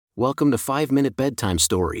Welcome to 5-Minute Bedtime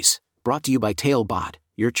Stories, brought to you by Talebot,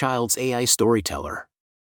 your child's AI storyteller.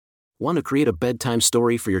 Want to create a bedtime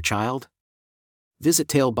story for your child? Visit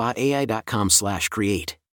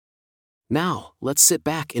talebotai.com/create. Now, let's sit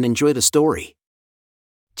back and enjoy the story.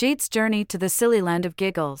 Jade's Journey to the Sillyland of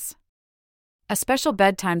Giggles. A special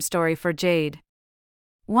bedtime story for Jade.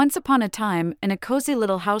 Once upon a time, in a cozy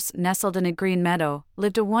little house nestled in a green meadow,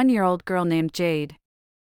 lived a 1-year-old girl named Jade.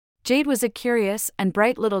 Jade was a curious and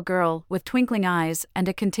bright little girl with twinkling eyes and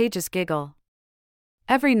a contagious giggle.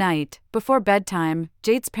 Every night, before bedtime,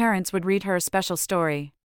 Jade's parents would read her a special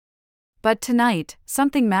story. But tonight,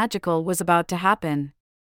 something magical was about to happen.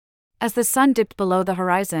 As the sun dipped below the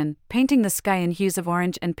horizon, painting the sky in hues of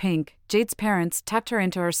orange and pink, Jade's parents tucked her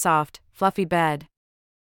into her soft, fluffy bed.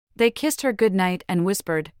 They kissed her goodnight and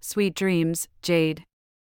whispered, "Sweet dreams, Jade."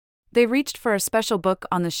 They reached for a special book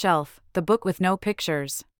on the shelf, the book with no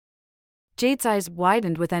pictures. Jade's eyes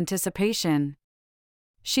widened with anticipation.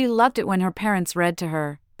 She loved it when her parents read to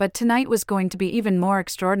her, but tonight was going to be even more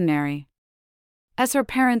extraordinary. As her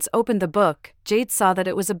parents opened the book, Jade saw that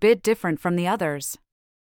it was a bit different from the others.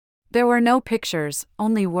 There were no pictures,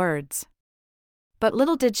 only words. But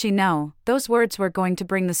little did she know, those words were going to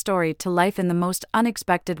bring the story to life in the most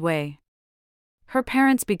unexpected way. Her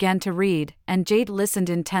parents began to read, and Jade listened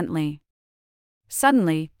intently.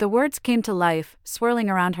 Suddenly, the words came to life, swirling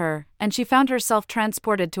around her, and she found herself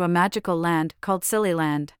transported to a magical land called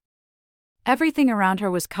Sillyland. Everything around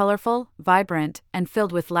her was colorful, vibrant, and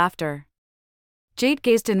filled with laughter. Jade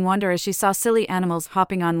gazed in wonder as she saw silly animals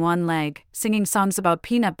hopping on one leg, singing songs about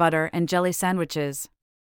peanut butter and jelly sandwiches.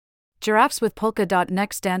 Giraffes with polka dot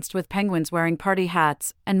necks danced with penguins wearing party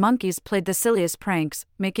hats, and monkeys played the silliest pranks,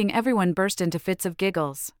 making everyone burst into fits of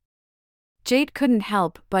giggles. Jade couldn't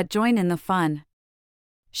help but join in the fun.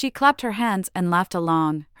 She clapped her hands and laughed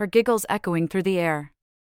along, her giggles echoing through the air.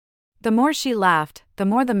 The more she laughed, the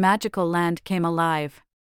more the magical land came alive.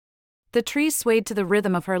 The trees swayed to the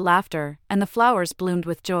rhythm of her laughter, and the flowers bloomed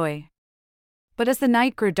with joy. But as the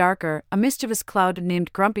night grew darker, a mischievous cloud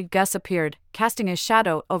named Grumpy Gus appeared, casting a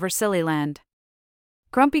shadow over Sillyland.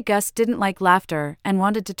 Grumpy Gus didn't like laughter and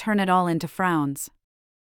wanted to turn it all into frowns.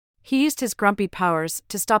 He used his grumpy powers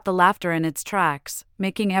to stop the laughter in its tracks,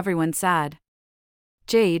 making everyone sad.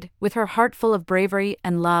 Jade, with her heart full of bravery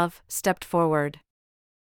and love, stepped forward.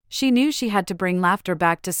 She knew she had to bring laughter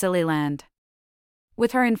back to Sillyland.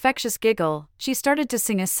 With her infectious giggle, she started to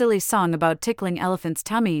sing a silly song about tickling elephants'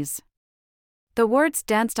 tummies. The words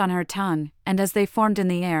danced on her tongue, and as they formed in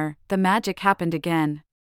the air, the magic happened again.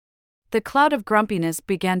 The cloud of grumpiness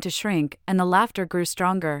began to shrink, and the laughter grew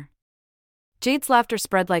stronger. Jade's laughter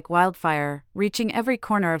spread like wildfire, reaching every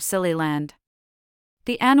corner of Sillyland.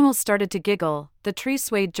 The animals started to giggle, the trees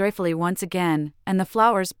swayed joyfully once again, and the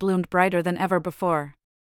flowers bloomed brighter than ever before.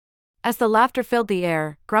 As the laughter filled the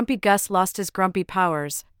air, Grumpy Gus lost his grumpy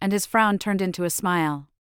powers, and his frown turned into a smile.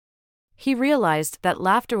 He realized that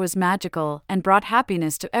laughter was magical and brought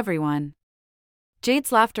happiness to everyone.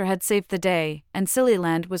 Jade's laughter had saved the day, and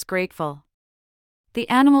Sillyland was grateful. The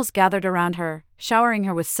animals gathered around her, showering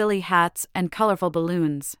her with silly hats and colorful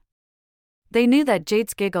balloons. They knew that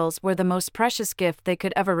Jade's giggles were the most precious gift they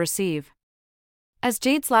could ever receive. As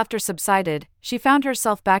Jade's laughter subsided, she found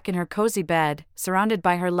herself back in her cozy bed, surrounded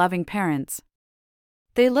by her loving parents.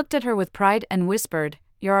 They looked at her with pride and whispered,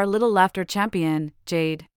 "You're our little laughter champion,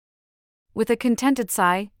 Jade." With a contented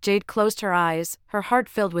sigh, Jade closed her eyes, her heart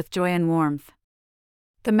filled with joy and warmth.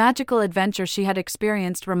 The magical adventure she had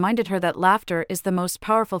experienced reminded her that laughter is the most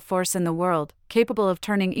powerful force in the world, capable of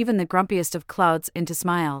turning even the grumpiest of clouds into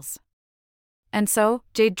smiles. And so,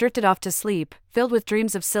 Jade drifted off to sleep, filled with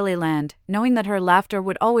dreams of Sillyland, knowing that her laughter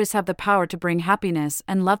would always have the power to bring happiness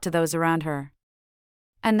and love to those around her.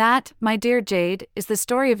 And that, my dear Jade, is the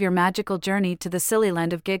story of your magical journey to the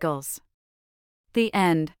Sillyland of Giggles. The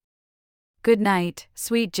end. Good night,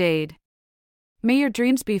 sweet Jade. May your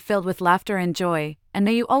dreams be filled with laughter and joy, and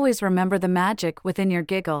may you always remember the magic within your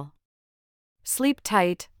giggle. Sleep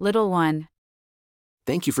tight, little one.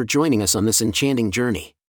 Thank you for joining us on this enchanting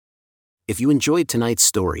journey. If you enjoyed tonight's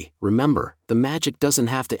story, remember, the magic doesn't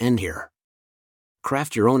have to end here.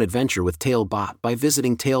 Craft your own adventure with Talebot by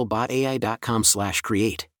visiting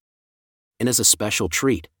talebotai.com/create. And as a special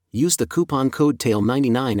treat, use the coupon code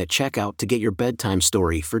TALE99 at checkout to get your bedtime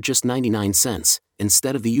story for just 99 cents,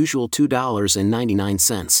 instead of the usual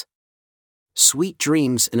 $2.99. Sweet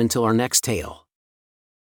dreams, and until our next tale.